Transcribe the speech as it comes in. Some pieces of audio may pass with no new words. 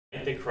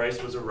That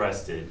Christ was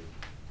arrested,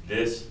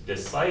 this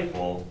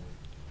disciple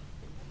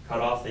cut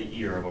off the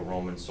ear of a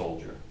Roman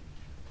soldier.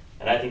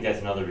 And I think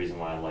that's another reason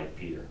why I like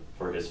Peter,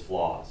 for his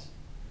flaws.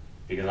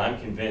 Because I'm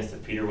convinced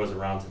if Peter was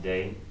around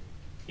today,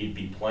 he'd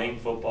be playing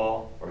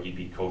football or he'd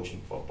be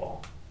coaching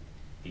football.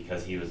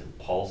 Because he was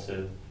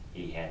impulsive,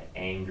 he had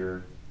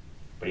anger,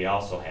 but he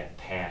also had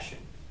passion,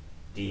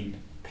 deep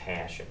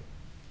passion.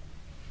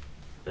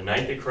 The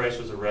night that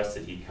Christ was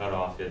arrested, he cut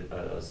off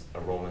a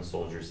Roman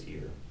soldier's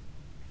ear.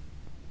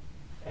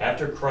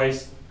 After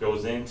Christ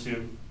goes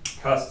into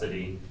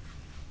custody,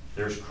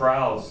 there's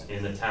crowds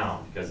in the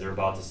town because they're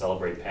about to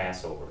celebrate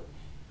Passover.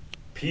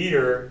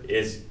 Peter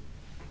is,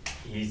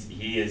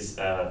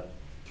 on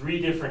three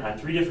different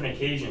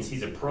occasions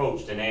he's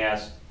approached and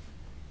asked,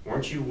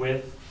 weren't you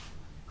with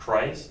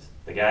Christ,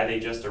 the guy they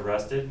just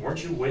arrested?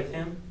 Weren't you with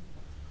him?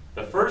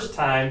 The first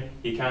time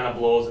he kind of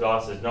blows it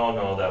off, says,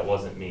 no, that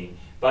wasn't me.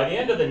 By the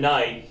end of the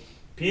night,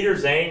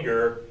 Peter's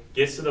anger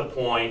gets to the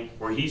point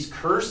where he's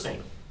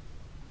cursing.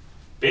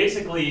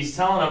 Basically, he's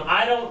telling him,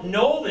 I don't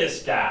know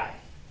this guy.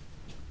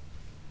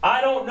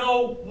 I don't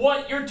know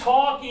what you're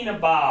talking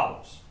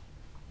about.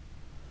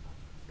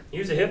 He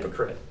was a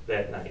hypocrite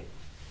that night.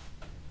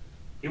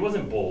 He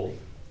wasn't bold.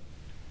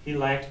 He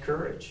lacked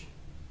courage.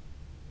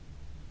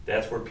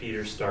 That's where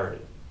Peter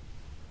started.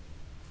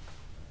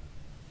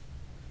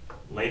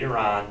 Later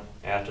on,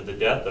 after the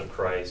death of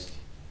Christ,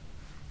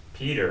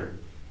 Peter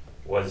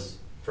was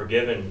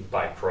forgiven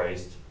by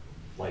Christ,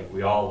 like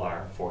we all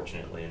are,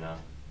 fortunately enough.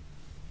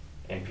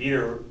 And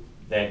Peter,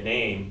 that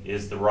name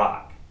is the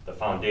rock, the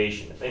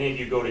foundation. If any of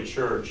you go to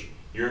church,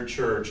 your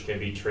church can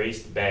be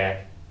traced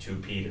back to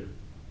Peter.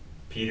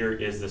 Peter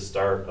is the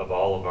start of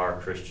all of our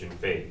Christian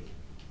faith.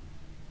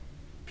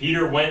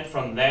 Peter went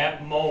from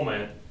that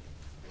moment,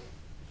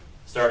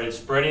 started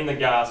spreading the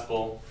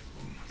gospel,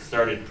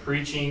 started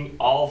preaching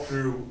all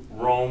through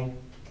Rome,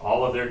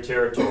 all of their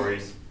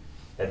territories.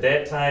 At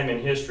that time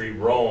in history,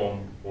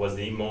 Rome was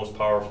the most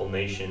powerful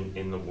nation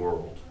in the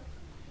world.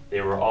 They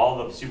were all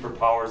the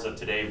superpowers of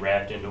today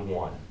wrapped into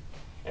one.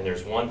 And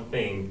there's one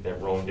thing that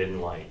Rome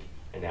didn't like,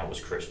 and that was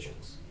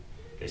Christians.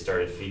 They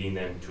started feeding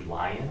them to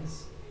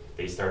lions.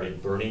 They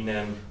started burning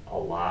them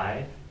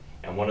alive.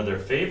 And one of their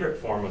favorite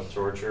form of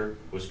torture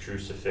was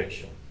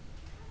crucifixion,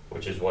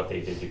 which is what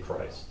they did to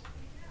Christ.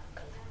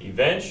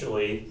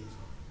 Eventually,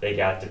 they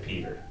got to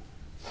Peter.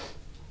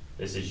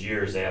 This is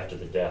years after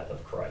the death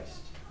of Christ.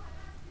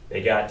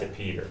 They got to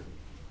Peter.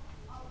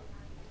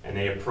 And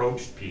they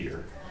approached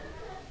Peter.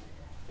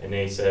 And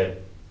they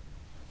said,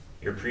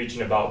 you're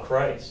preaching about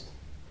Christ.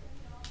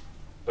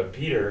 But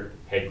Peter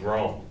had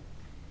grown.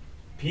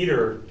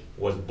 Peter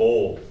was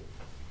bold.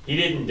 He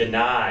didn't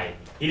deny.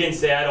 He didn't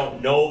say, I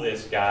don't know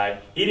this guy.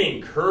 He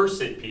didn't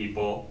curse at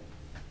people.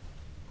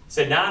 He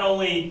said, not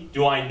only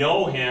do I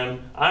know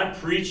him, I'm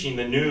preaching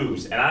the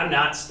news, and I'm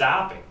not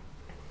stopping.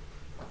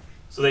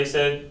 So they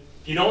said,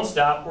 if you don't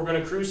stop, we're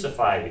going to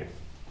crucify you.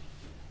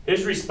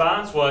 His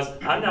response was,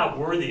 I'm not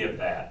worthy of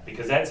that,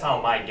 because that's how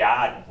my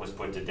God was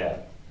put to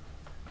death.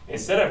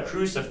 Instead of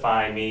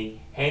crucifying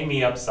me, hang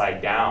me upside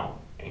down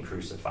and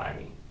crucify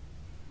me.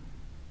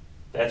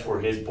 That's where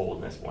his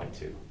boldness went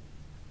to.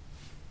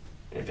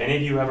 And if any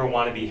of you ever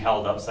want to be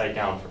held upside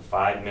down for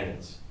 5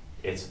 minutes,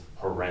 it's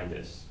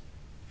horrendous.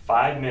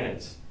 5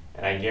 minutes,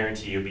 and I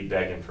guarantee you'll be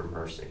begging for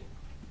mercy.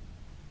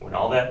 When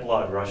all that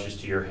blood rushes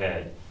to your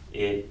head,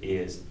 it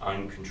is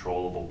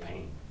uncontrollable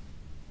pain.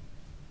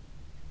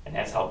 And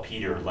that's how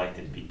Peter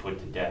elected to be put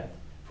to death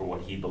for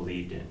what he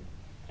believed in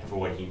and for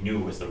what he knew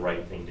was the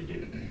right thing to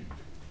do.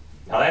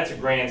 Now that's a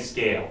grand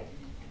scale.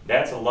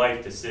 That's a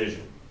life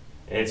decision.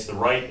 And it's the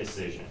right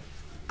decision.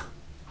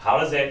 How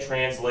does that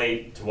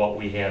translate to what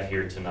we have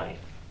here tonight?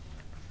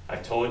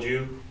 I've told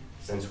you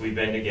since we've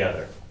been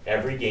together,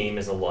 every game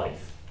is a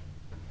life.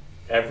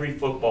 Every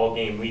football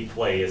game we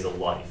play is a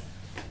life.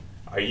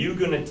 Are you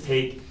going to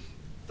take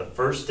the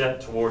first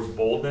step towards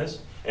boldness?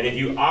 And if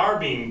you are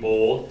being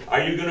bold,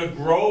 are you going to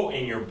grow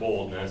in your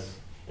boldness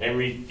and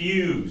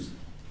refuse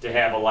to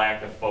have a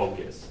lack of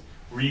focus?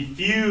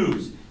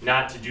 Refuse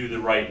not to do the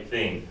right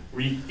thing.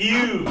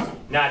 Refuse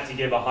not to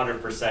give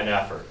 100%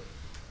 effort.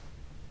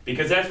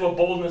 Because that's what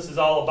boldness is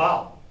all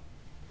about.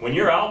 When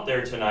you're out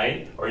there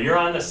tonight, or you're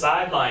on the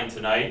sideline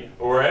tonight,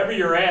 or wherever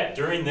you're at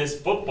during this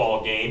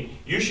football game,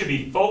 you should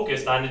be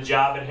focused on the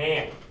job at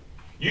hand.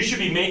 You should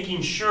be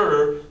making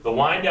sure the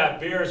Wyandotte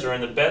Bears are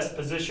in the best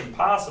position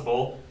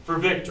possible for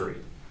victory,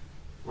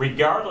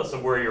 regardless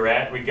of where you're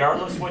at,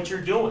 regardless of what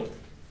you're doing.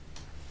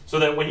 So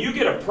that when you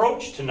get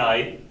approached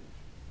tonight,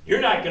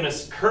 you're not going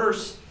to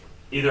curse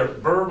either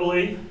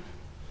verbally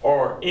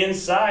or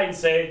inside and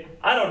say,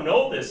 I don't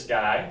know this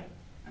guy.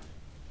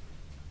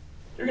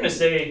 You're going to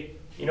say,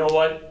 you know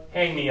what,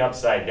 hang me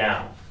upside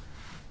down.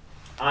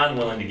 I'm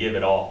willing to give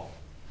it all.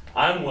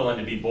 I'm willing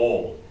to be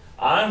bold.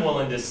 I'm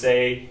willing to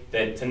say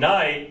that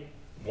tonight,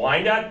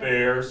 Wyandotte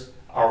Bears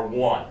are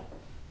one.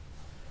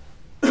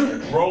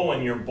 Grow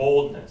in your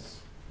boldness.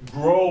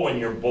 Grow in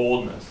your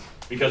boldness.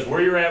 Because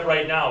where you're at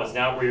right now is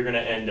not where you're going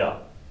to end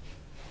up.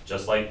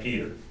 Just like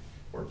Peter.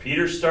 Where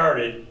Peter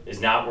started is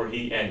not where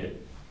he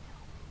ended.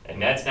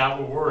 And that's not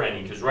where we're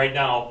ending, because right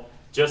now,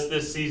 just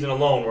this season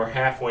alone, we're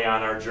halfway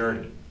on our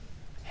journey.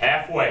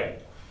 Halfway.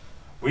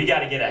 We got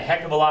to get a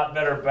heck of a lot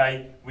better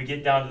by we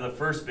get down to the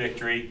first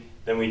victory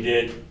than we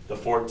did the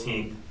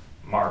 14th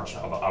March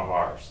of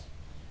ours.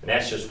 And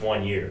that's just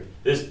 1 year.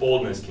 This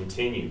boldness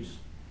continues.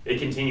 It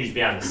continues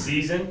beyond the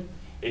season.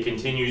 It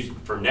continues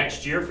for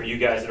next year for you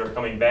guys that are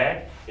coming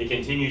back. It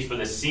continues for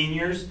the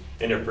seniors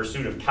in their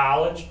pursuit of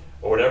college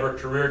or whatever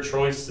career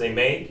choice they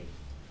make.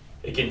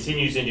 It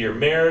continues into your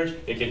marriage.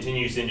 It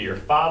continues into your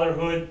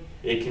fatherhood.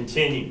 It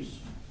continues.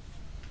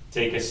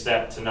 Take a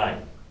step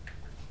tonight.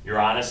 You're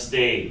on a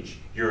stage.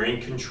 You're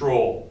in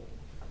control.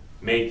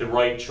 Make the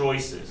right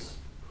choices.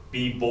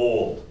 Be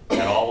bold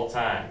at all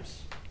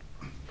times.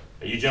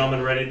 Are you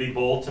gentlemen ready to be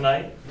bold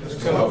tonight?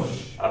 Yes,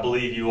 Coach. I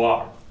believe you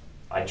are.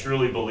 I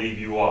truly believe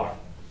you are.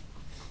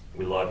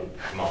 We love you.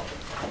 Come on.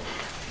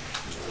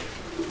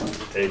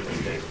 Take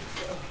this, David.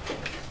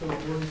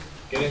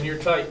 Get in here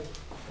tight.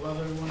 Love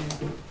everyone.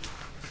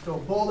 Let's go.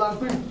 Bold on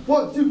 3.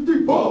 1, 2,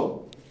 3. Bold.